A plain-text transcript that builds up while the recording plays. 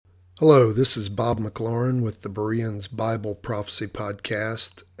Hello, this is Bob McLaurin with the Bereans Bible Prophecy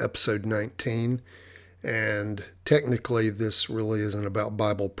Podcast, episode 19. And technically, this really isn't about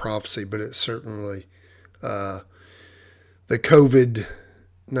Bible prophecy, but it's certainly the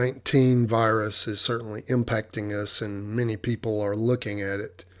COVID-19 virus is certainly impacting us, and many people are looking at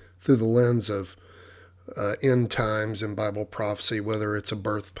it through the lens of end times and Bible prophecy, whether it's a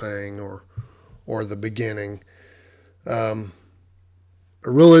birth pang or the beginning. I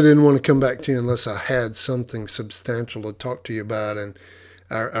really didn't want to come back to you unless I had something substantial to talk to you about, and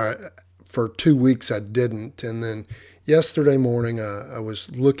for 2 weeks I didn't. And then yesterday morning I was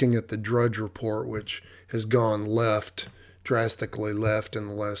looking at the Drudge Report, which has gone left, drastically left in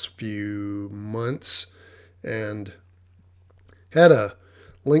the last few months, and had a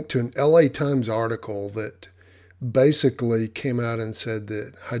link to an LA Times article that basically came out and said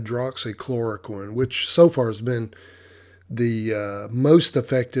that hydroxychloroquine, which so far has been the most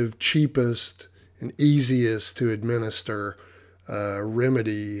effective, cheapest, and easiest to administer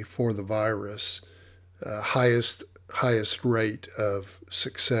remedy for the virus, highest rate of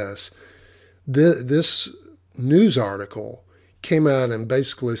success. This news article came out and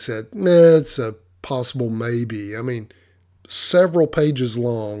basically said, it's a possible maybe. I mean, several pages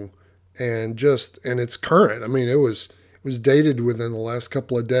long, and it's current. I mean, it was dated within the last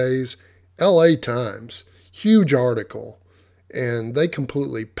couple of days. LA Times, huge article. And they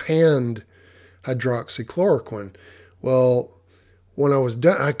completely panned hydroxychloroquine. Well, when I was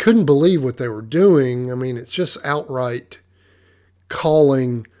done, I couldn't believe what they were doing. I mean, it's just outright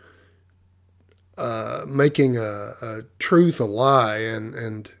calling, making a truth a lie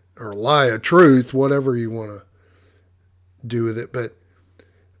or lie a truth, whatever you want to do with it. But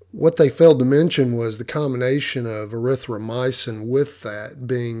what they failed to mention was the combination of erythromycin with that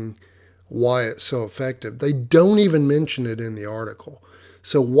being why it's so effective. They don't even mention it in the article.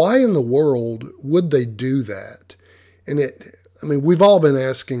 So why in the world would they do that? And we've all been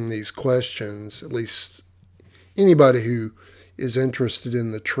asking these questions, at least anybody who is interested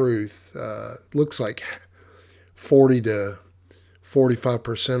in the truth. Looks like 40 to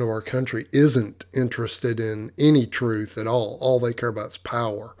 45% of our country isn't interested in any truth at all. All they care about is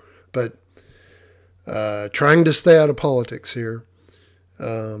power. But trying to stay out of politics here.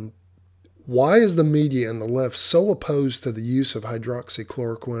 Why is the media and the left so opposed to the use of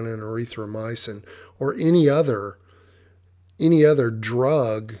hydroxychloroquine and erythromycin or any other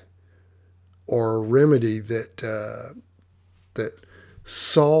drug or remedy that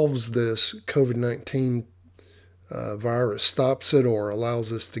solves this COVID-19 virus, stops it, or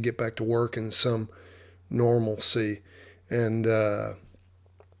allows us to get back to work in some normalcy? And I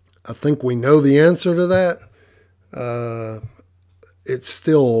think we know the answer to that. It's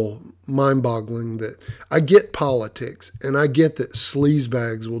still mind-boggling that I get politics, and I get that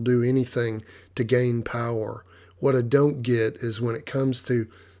sleazebags will do anything to gain power. What I don't get is when it comes to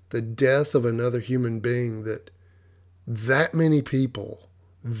the death of another human being, that many people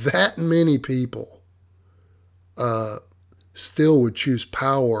still would choose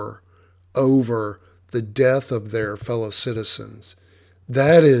power over the death of their fellow citizens.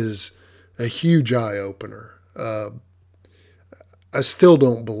 That is a huge eye-opener. I still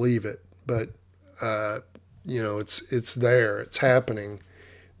don't believe it, but it's there. It's happening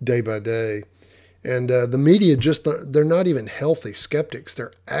day by day. And the media they're not even healthy skeptics.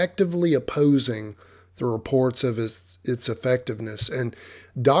 They're actively opposing the reports of its effectiveness. And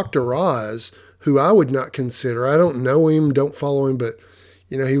Dr. Oz, who I would not consider, I don't know him, don't follow him, but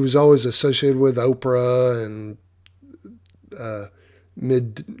he was always associated with Oprah and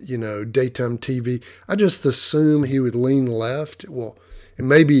daytime TV. I just assume he would lean left. Well, and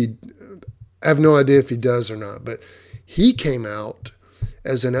maybe, I have no idea if he does or not, but he came out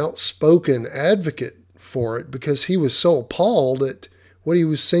as an outspoken advocate for it because he was so appalled at what he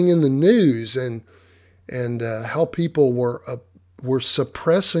was seeing in the news and how people were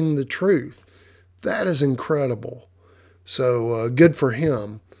suppressing the truth. That is incredible. So good for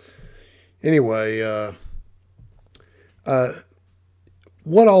him. Anyway,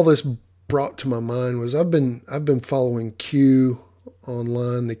 what all this brought to my mind was I've been following Q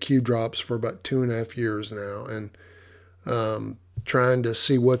online, the Q drops, for about 2.5 years now, and trying to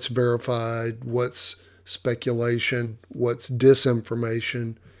see what's verified, what's speculation, what's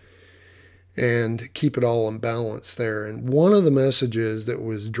disinformation, and keep it all in balance there. And one of the messages that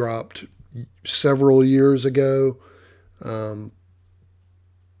was dropped several years ago, I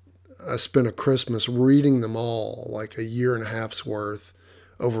spent a Christmas reading them all, like a year and a half's worth,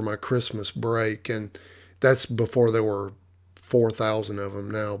 over my Christmas break. And that's before there were 4,000 of them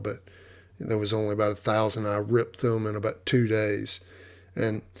now, but there was only about 1,000. I ripped them in about 2 days.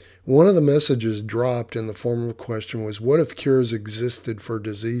 And one of the messages dropped in the form of a question was, what if cures existed for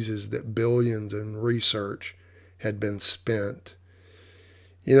diseases that billions in research had been spent?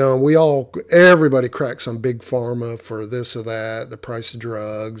 Everybody cracks on big pharma for this or that, the price of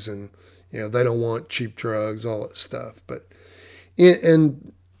drugs, and, they don't want cheap drugs, all that stuff. But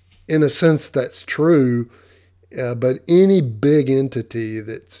in a sense, that's true. But any big entity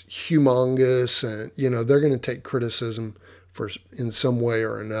that's humongous, and, they're going to take criticism in some way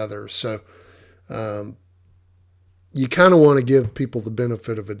or another. So you kind of want to give people the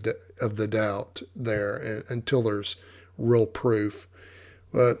benefit of the doubt there until there's real proof.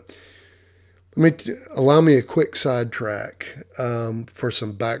 But allow me a quick sidetrack for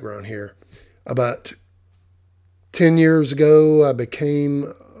some background here. About 10 years ago, I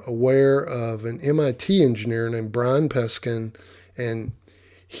became aware of an MIT engineer named Brian Peskin, and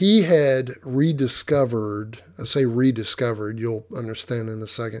he had rediscovered, I say rediscovered, you'll understand in a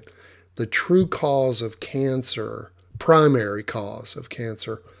second, the true cause of cancer, primary cause of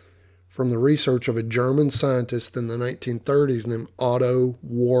cancer, from the research of a German scientist in the 1930s named Otto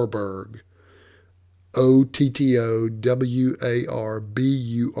Warburg. Ottowarburg.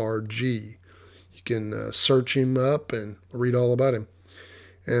 You can search him up and read all about him.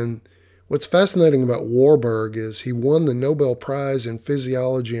 And what's fascinating about Warburg is he won the Nobel Prize in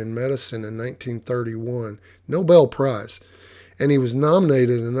Physiology and Medicine in 1931. Nobel Prize. And he was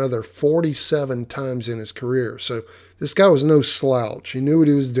nominated another 47 times in his career. So this guy was no slouch. He knew what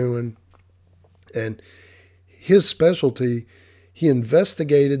he was doing. And his specialty, he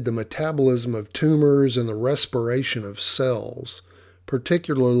investigated the metabolism of tumors and the respiration of cells,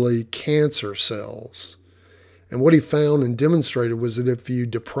 particularly cancer cells. And what he found and demonstrated was that if you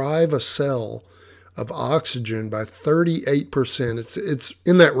deprive a cell of oxygen by 38%, it's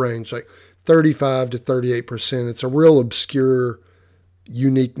in that range, like 35 to 38%. It's a real obscure,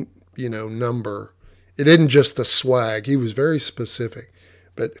 unique, number. It isn't just a swag. He was very specific.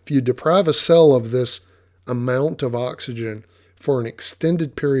 But if you deprive a cell of this amount of oxygen for an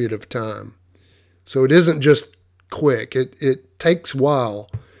extended period of time, so it isn't just quick, it takes a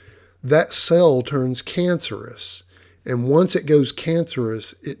while, that cell turns cancerous. And once it goes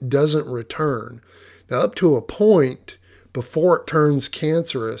cancerous, it doesn't return. Now, up to a point before it turns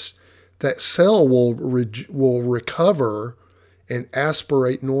cancerous, that cell will recover and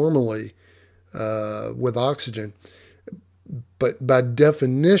aspirate normally with oxygen. But by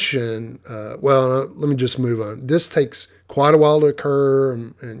definition, let me just move on. This takes quite a while to occur,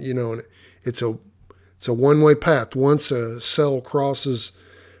 and it's a one-way path. Once a cell crosses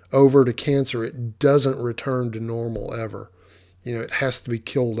over to cancer, it doesn't return to normal ever. It has to be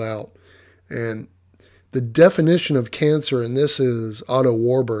killed out. And the definition of cancer, and this is Otto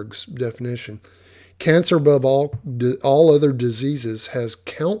Warburg's definition, cancer above all other diseases has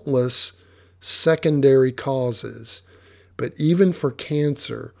countless secondary causes. But even for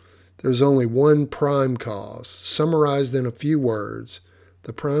cancer, there's only one prime cause. Summarized in a few words,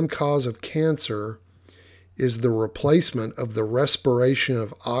 the prime cause of cancer is the replacement of the respiration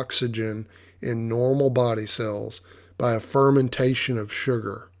of oxygen in normal body cells by a fermentation of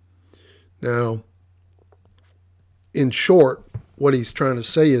sugar. Now, in short, what he's trying to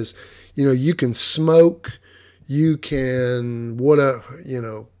say is, you can smoke, you can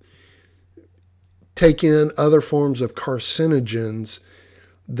take in other forms of carcinogens.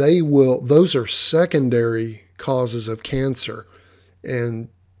 Those are secondary causes of cancer. And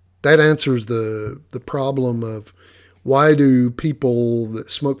that answers the problem of why do people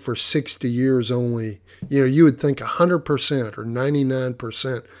that smoke for 60 years only, you would think 100% or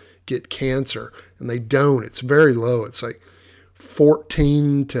 99% get cancer, and they don't. It's very low. It's like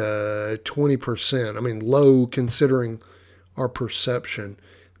 14 to 20%. I mean, low considering our perception.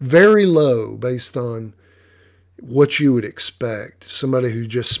 Very low based on what you would expect. Somebody who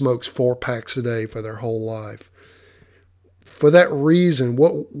just smokes 4 packs a day for their whole life. For that reason,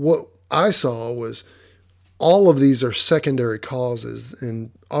 what I saw was all of these are secondary causes. And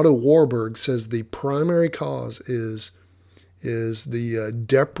Otto Warburg says the primary cause is the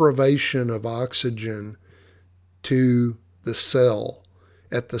deprivation of oxygen to the cell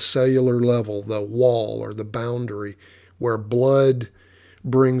at the cellular level, the wall or the boundary where blood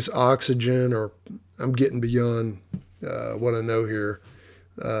brings oxygen, or I'm getting beyond what I know here.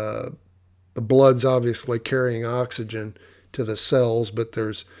 The blood's obviously carrying oxygen to the cells, but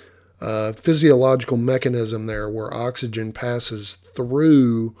there's a physiological mechanism there where oxygen passes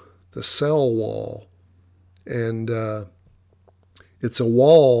through the cell wall. And it's a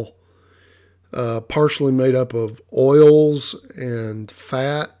wall partially made up of oils and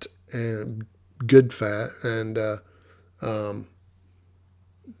fat, and good fat, and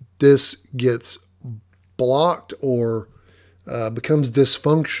this gets blocked or becomes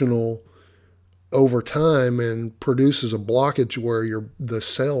dysfunctional over time and produces a blockage where the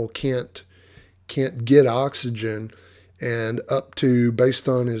cell can't get oxygen, and up to, based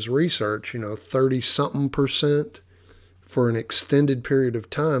on his research, 30 something percent for an extended period of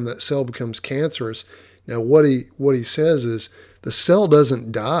time, that cell becomes cancerous. Now what he says is the cell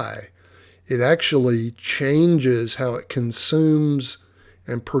doesn't die. It actually changes how it consumes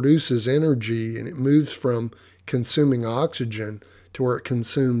and produces energy, and it moves from consuming oxygen to where it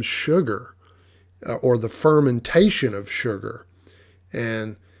consumes sugar, or the fermentation of sugar.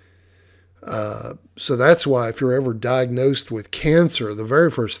 And so that's why if you're ever diagnosed with cancer, the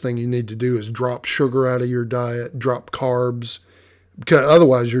very first thing you need to do is drop sugar out of your diet, drop carbs, because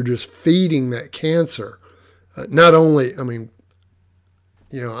otherwise you're just feeding that cancer. Not only, I'm in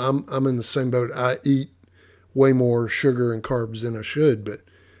the same boat. I eat way more sugar and carbs than I should, but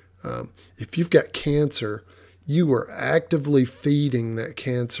if you've got cancer, you are actively feeding that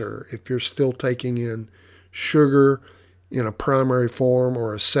cancer if you're still taking in sugar in a primary form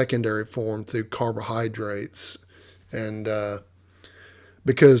or a secondary form through carbohydrates. And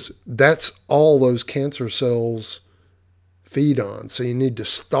because that's all those cancer cells feed on. So you need to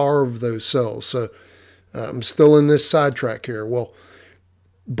starve those cells. So I'm still in this sidetrack here. Well,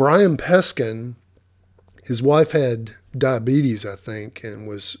 Brian Peskin, his wife had diabetes, I think, and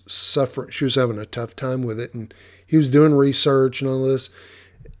was suffering. She was having a tough time with it. And he was doing research and all this.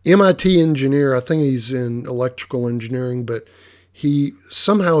 MIT engineer, I think he's in electrical engineering, but he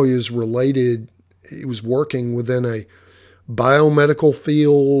is related. He was working within a biomedical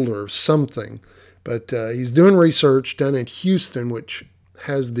field or something, but he's doing research down in Houston, which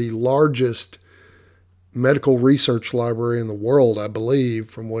has the largest medical research library in the world, I believe,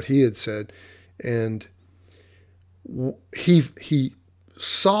 from what he had said. And he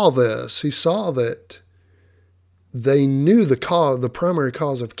saw this. He saw that they knew the primary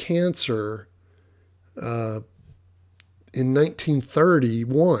cause of cancer in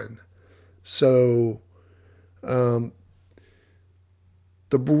 1931. So the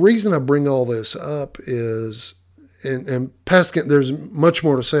reason I bring all this up is, and Peskin, there's much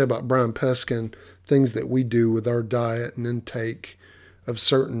more to say about Brian Peskin, things that we do with our diet and intake of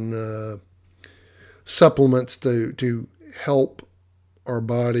certain supplements to help our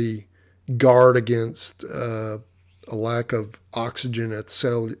body guard against a lack of oxygen at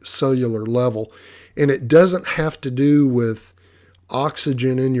cellular level. And it doesn't have to do with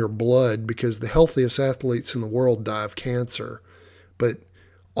oxygen in your blood, because the healthiest athletes in the world die of cancer. But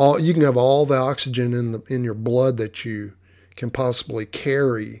you can have all the oxygen in your blood that you can possibly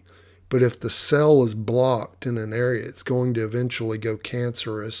carry, but if the cell is blocked in an area, it's going to eventually go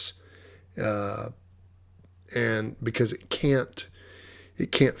cancerous, and because it can't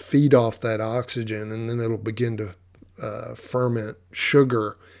feed off that oxygen, and then it'll begin to ferment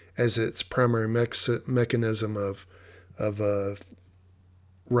sugar as its primary mechanism of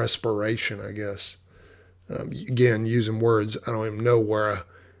respiration, I guess. Again, using words, I don't even know where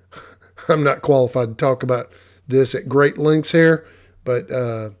I'm not qualified to talk about this at great lengths here, but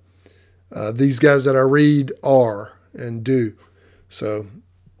these guys that I read are and do. So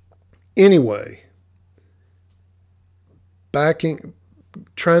anyway,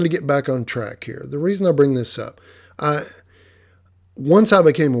 trying to get back on track here. The reason I bring this up, once I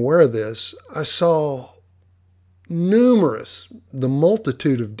became aware of this, I saw the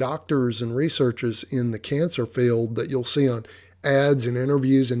multitude of doctors and researchers in the cancer field that you'll see on ads and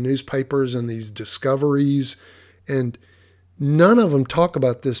interviews and newspapers and these discoveries, and none of them talk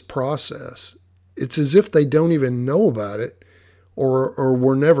about this process. It's as if they don't even know about it, or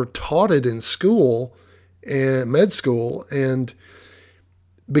were never taught it in school and med school. And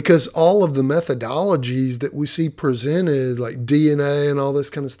because all of the methodologies that we see presented, like DNA and all this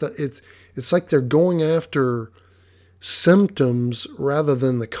kind of stuff, it's like they're going after symptoms rather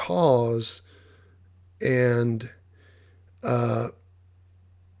than the cause. And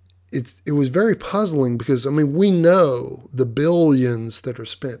it was very puzzling, because we know the billions that are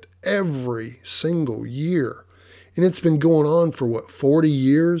spent every single year, and it's been going on for 40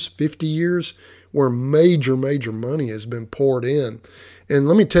 years, 50 years, where major money has been poured in. And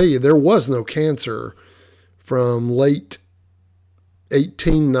let me tell you, there was no cancer from late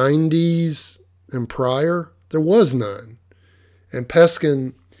 1890s and prior. There was none. And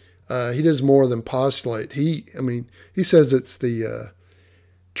Peskin, he does more than postulate. He says it's the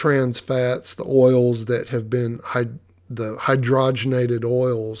trans fats, the oils that have been the hydrogenated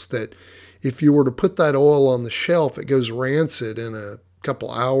oils, that if you were to put that oil on the shelf, it goes rancid in a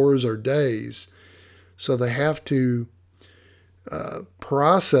couple hours or days. So they have to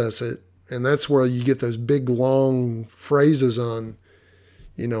process it, and that's where you get those big long phrases on,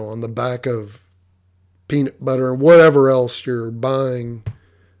 on the back of peanut butter or whatever else you're buying,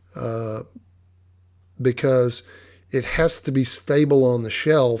 because it has to be stable on the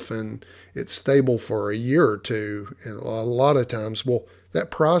shelf, and it's stable for a year or two. And a lot of times, well,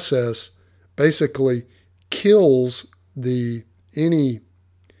 that process basically kills any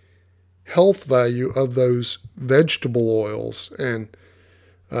health value of those vegetable oils. And,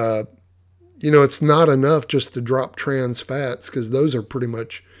 it's not enough just to drop trans fats, because those are pretty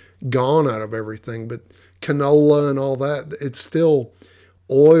much gone out of everything. But canola and all that, it's still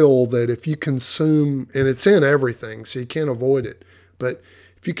oil that if you consume, and it's in everything, so you can't avoid it. But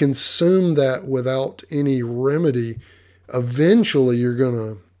if you consume that without any remedy, eventually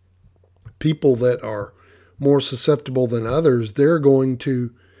people that are more susceptible than others, they're going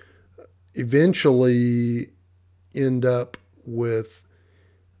to eventually end up with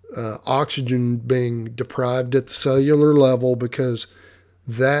oxygen being deprived at the cellular level, because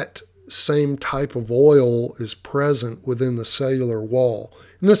that same type of oil is present within the cellular wall.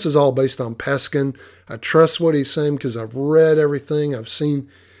 And this is all based on Peskin. I trust what he's saying because I've read everything. I've seen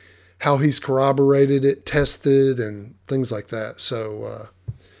how he's corroborated it, tested, and things like that. So,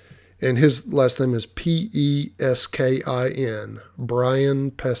 and his last name is Peskin,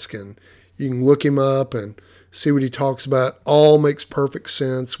 Brian Peskin. You can look him up and see what he talks about. All makes perfect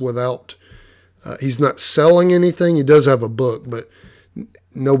sense without, he's not selling anything. He does have a book, but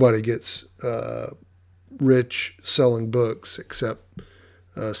nobody gets rich selling books except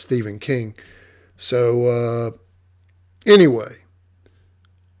Stephen King. So anyway,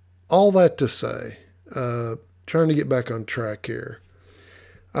 all that to say, trying to get back on track here.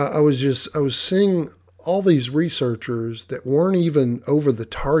 I was seeing all these researchers that weren't even over the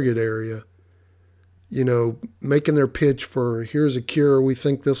target area, making their pitch for here's a cure, we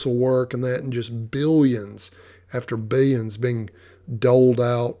think this will work, and that, and just billions after billions being doled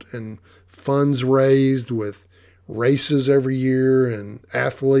out, and funds raised with races every year and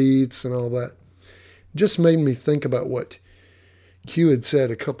athletes and all that. It just made me think about what Q had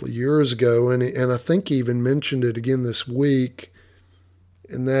said a couple of years ago, and I think he even mentioned it again this week,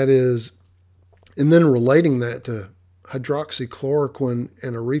 and that is, and then relating that to hydroxychloroquine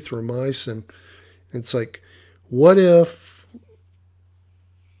and erythromycin. It's like, what if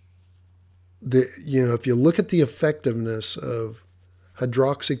if you look at the effectiveness of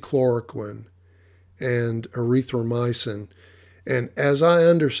hydroxychloroquine and erythromycin, and as I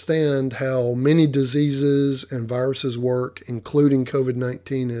understand how many diseases and viruses work, including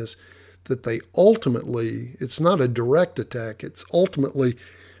COVID-19, is that they ultimately, it's not a direct attack, it's ultimately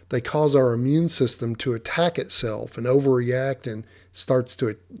they cause our immune system to attack itself and overreact, and starts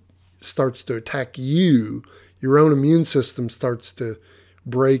to attack you. Your own immune system starts to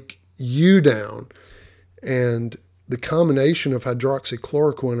break you down. And the combination of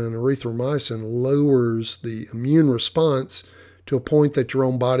hydroxychloroquine and erythromycin lowers the immune response to a point that your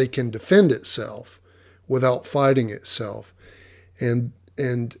own body can defend itself without fighting itself. And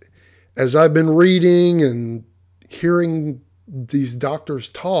as I've been reading and hearing these doctors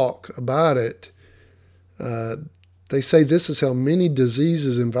talk about it, they say this is how many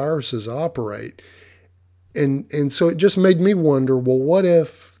diseases and viruses operate. And so it just made me wonder, well, what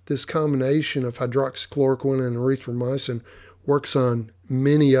if this combination of hydroxychloroquine and erythromycin works on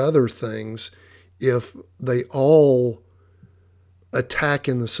many other things if they all attack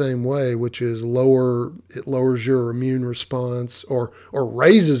in the same way, which is it lowers your immune response, or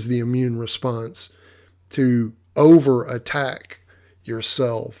raises the immune response to over attack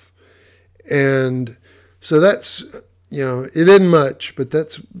yourself. And so that's, it isn't much, but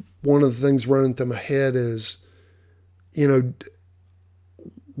that's one of the things running through my head is,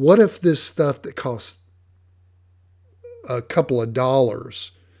 what if this stuff that costs a couple of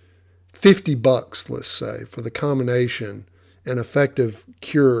dollars, $50, let's say, for the combination, an effective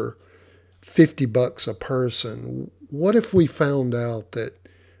cure, $50 a person. What if we found out that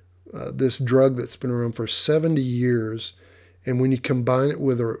this drug that's been around for 70 years, and when you combine it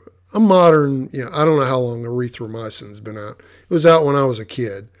with a modern, I don't know how long erythromycin's been out. It was out when I was a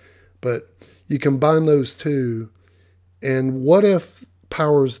kid, but you combine those two, and what if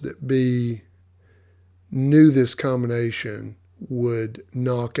powers that be knew this combination would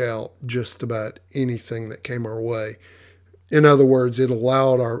knock out just about anything that came our way? In other words, it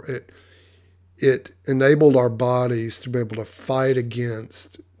enabled our bodies to be able to fight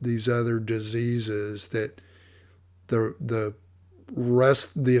against these other diseases that the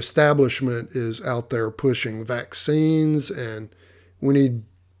establishment is out there pushing vaccines, and we need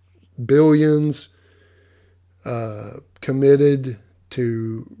billions committed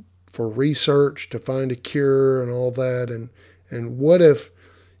for research to find a cure and all that. And what if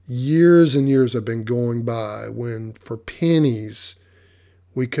years and years have been going by when for pennies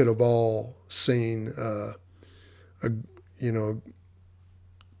we could have all seen a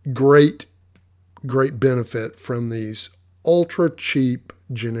great benefit from these ultra cheap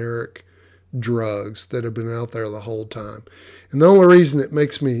generic drugs that have been out there the whole time. And the only reason it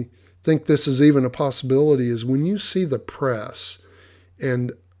makes me think this is even a possibility is when you see the press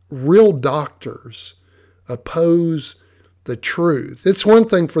and real doctors oppose the truth. It's one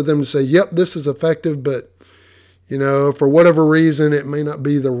thing for them to say, yep, this is effective, but for whatever reason, it may not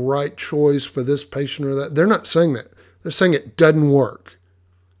be the right choice for this patient or that. They're not saying that. They're saying it doesn't work.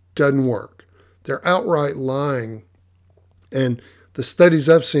 Doesn't work. They're outright lying. And the studies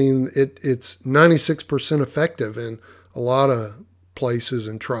I've seen, it's 96% effective in a lot of places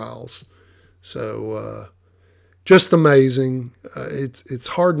and trials. So just amazing. It's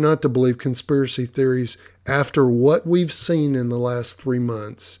hard not to believe conspiracy theories after what we've seen in the last 3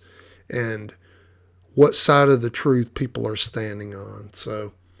 months and what side of the truth people are standing on.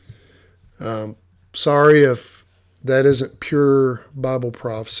 So sorry if that isn't pure Bible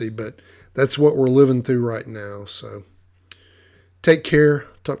prophecy, but that's what we're living through right now. So take care.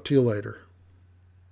 Talk to you later.